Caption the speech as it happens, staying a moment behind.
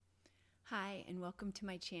Hi, and welcome to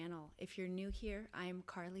my channel. If you're new here, I'm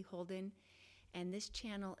Carly Holden, and this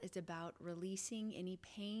channel is about releasing any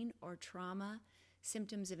pain or trauma,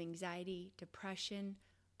 symptoms of anxiety, depression,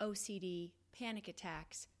 OCD, panic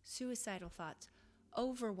attacks, suicidal thoughts,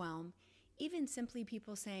 overwhelm, even simply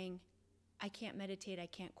people saying, I can't meditate, I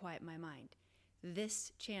can't quiet my mind.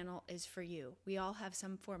 This channel is for you. We all have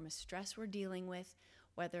some form of stress we're dealing with,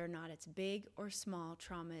 whether or not it's big or small.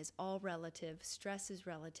 Trauma is all relative, stress is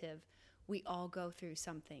relative. We all go through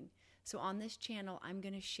something. So on this channel, I'm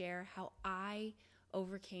going to share how I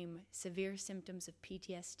overcame severe symptoms of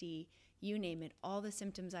PTSD, you name it, all the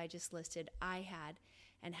symptoms I just listed, I had,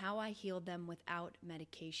 and how I healed them without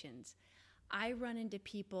medications. I run into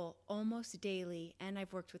people almost daily, and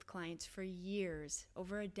I've worked with clients for years,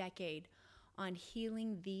 over a decade, on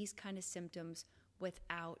healing these kind of symptoms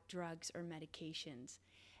without drugs or medications.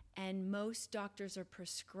 And most doctors are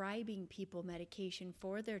prescribing people medication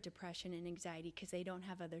for their depression and anxiety because they don't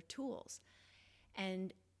have other tools.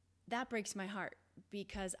 And that breaks my heart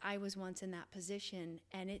because I was once in that position,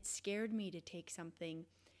 and it scared me to take something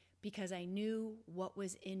because I knew what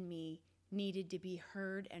was in me needed to be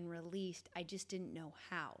heard and released. I just didn't know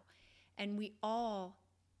how. And we all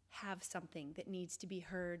have something that needs to be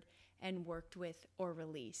heard and worked with or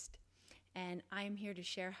released. And I'm here to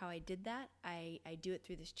share how I did that. I do it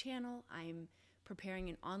through this channel. I'm preparing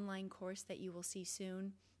an online course that you will see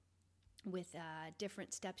soon with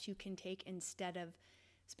different steps you can take instead of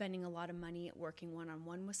spending a lot of money at working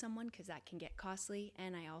one-on-one with someone, because that can get costly.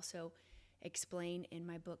 And I also explain in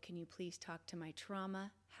my book, Can You Please Talk to My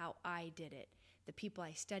Trauma, how I did it. The people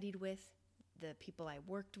I studied with, the people I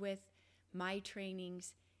worked with, my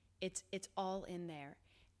trainings, it's all in there.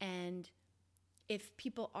 And if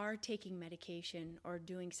people are taking medication or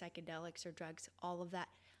doing psychedelics or drugs, all of that,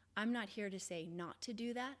 I'm not here to say not to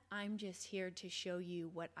do that. I'm just here to show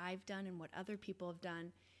you what I've done and what other people have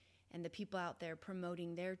done, and the people out there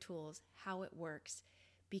promoting their tools, how it works.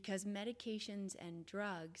 Because medications and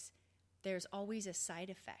drugs, there's always a side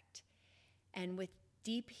effect. And with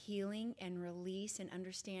deep healing and release and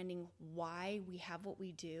understanding why we have what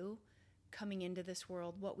we do, coming into this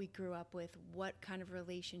world, what we grew up with, what kind of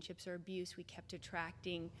relationships or abuse we kept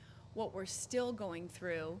attracting, what we're still going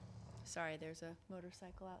through. Sorry, there's a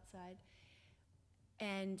motorcycle outside.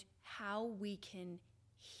 And how we can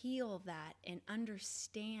heal that and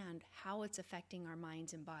understand how it's affecting our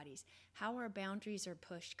minds and bodies, how our boundaries are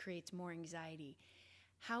pushed creates more anxiety,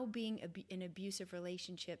 how being in abusive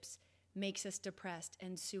relationships makes us depressed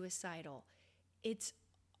and suicidal. It's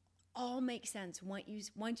all makes sense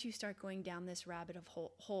once you start going down this rabbit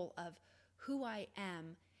hole of who I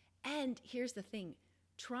am. And here's the thing,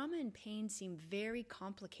 trauma and pain seem very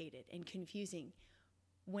complicated and confusing.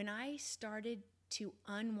 When I started to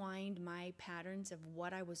unwind my patterns of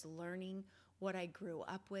what I was learning, what I grew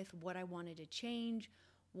up with, what I wanted to change,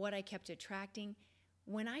 what I kept attracting,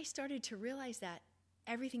 when I started to realize that,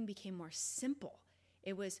 everything became more simple.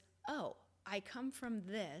 It was, oh, I come from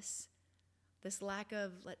this lack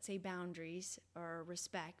of, let's say, boundaries or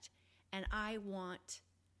respect, and I want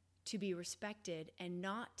to be respected and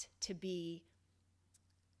not to be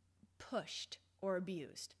pushed or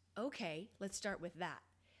abused. Okay, let's start with that.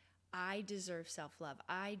 I deserve self-love.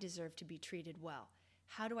 I deserve to be treated well.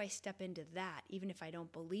 How do I step into that, even if I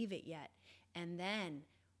don't believe it yet? And then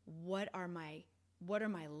what are my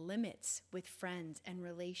limits with friends and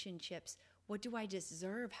relationships? What do I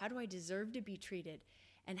deserve? How do I deserve to be treated?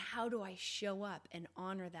 And how do I show up and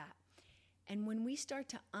honor that? And when we start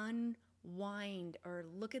to unwind or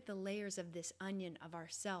look at the layers of this onion of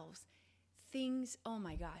ourselves, things, oh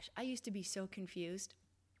my gosh, I used to be so confused.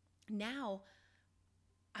 Now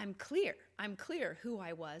I'm clear. I'm clear who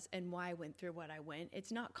I was and why I went through what I went.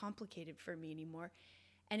 It's not complicated for me anymore.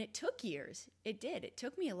 And it took years. It did. It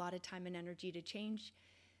took me a lot of time and energy to change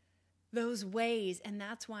those ways. And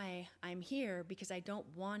that's why I'm here, because I don't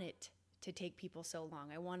want it to take people so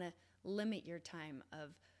long. I want to limit your time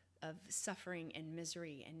of suffering and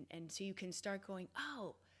misery. And so you can start going,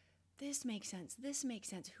 oh, this makes sense. This makes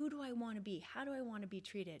sense. Who do I want to be? How do I want to be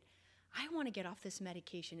treated? I want to get off this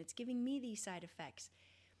medication. It's giving me these side effects.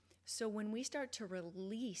 So when we start to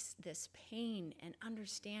release this pain and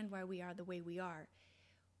understand why we are the way we are,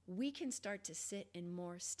 we can start to sit in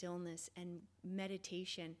more stillness and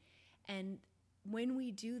meditation. And when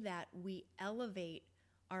we do that, we elevate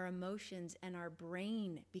our emotions, and our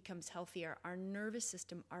brain becomes healthier. Our nervous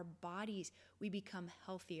system, our bodies, we become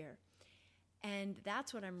healthier. And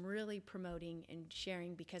that's what I'm really promoting and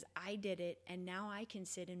sharing, because I did it, and now I can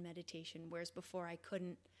sit in meditation, whereas before I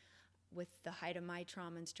couldn't. With the height of my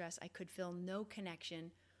trauma and stress, I could feel no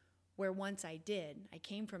connection where once I did. I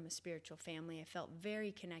came from a spiritual family. I felt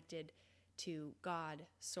very connected to God,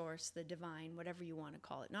 source, the divine, whatever you want to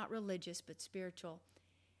call it. Not religious, but spiritual.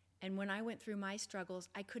 And when I went through my struggles,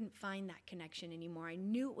 I couldn't find that connection anymore. I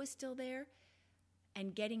knew it was still there,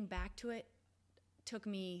 and getting back to it took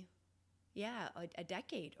me, a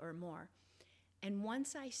decade or more. And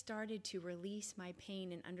once I started to release my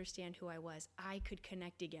pain and understand who I was, I could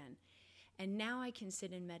connect again. And now I can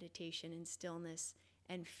sit in meditation and stillness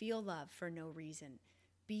and feel love for no reason.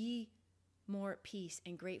 Be more at peace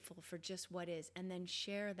and grateful for just what is, and then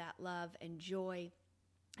share that love and joy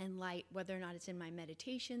and light, whether or not it's in my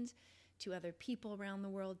meditations, to other people around the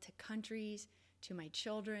world, to countries, to my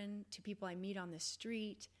children, to people I meet on the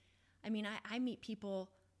street. I mean, I meet people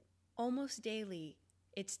almost daily.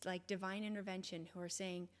 It's like divine intervention who are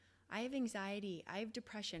saying, I have anxiety, I have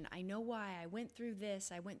depression, I know why, I went through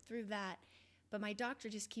this, I went through that, but my doctor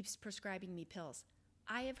just keeps prescribing me pills.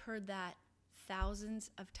 I have heard that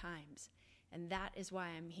thousands of times, and that is why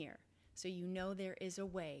I'm here. So you know there is a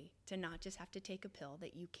way to not just have to take a pill,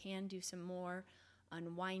 that you can do some more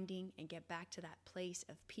unwinding and get back to that place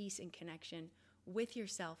of peace and connection with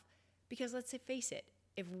yourself. Because let's face it,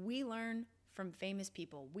 if we learn from famous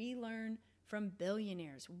people, we learn from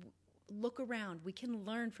billionaires. Look around, we can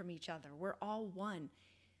learn from each other. We're all one.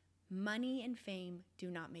 Money and fame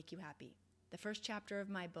do not make you happy. The first chapter of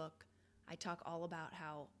my book, I talk all about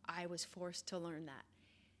how I was forced to learn that.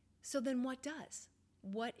 So then what does?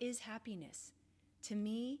 What is happiness? To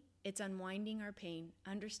me, it's unwinding our pain,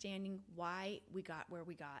 understanding why we got where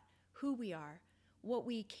we got, who we are, what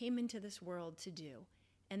we came into this world to do,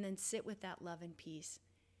 and then sit with that love and peace.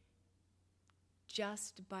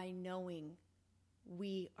 Just by knowing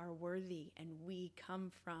we are worthy and we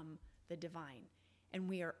come from the divine and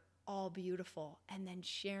we are all beautiful, and then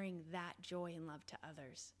sharing that joy and love to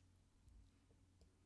others.